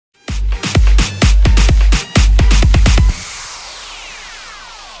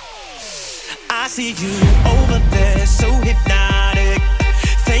see you over there, so hypnotic.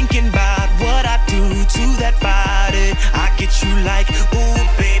 Thinking about what I do to that body. I get you like, ooh.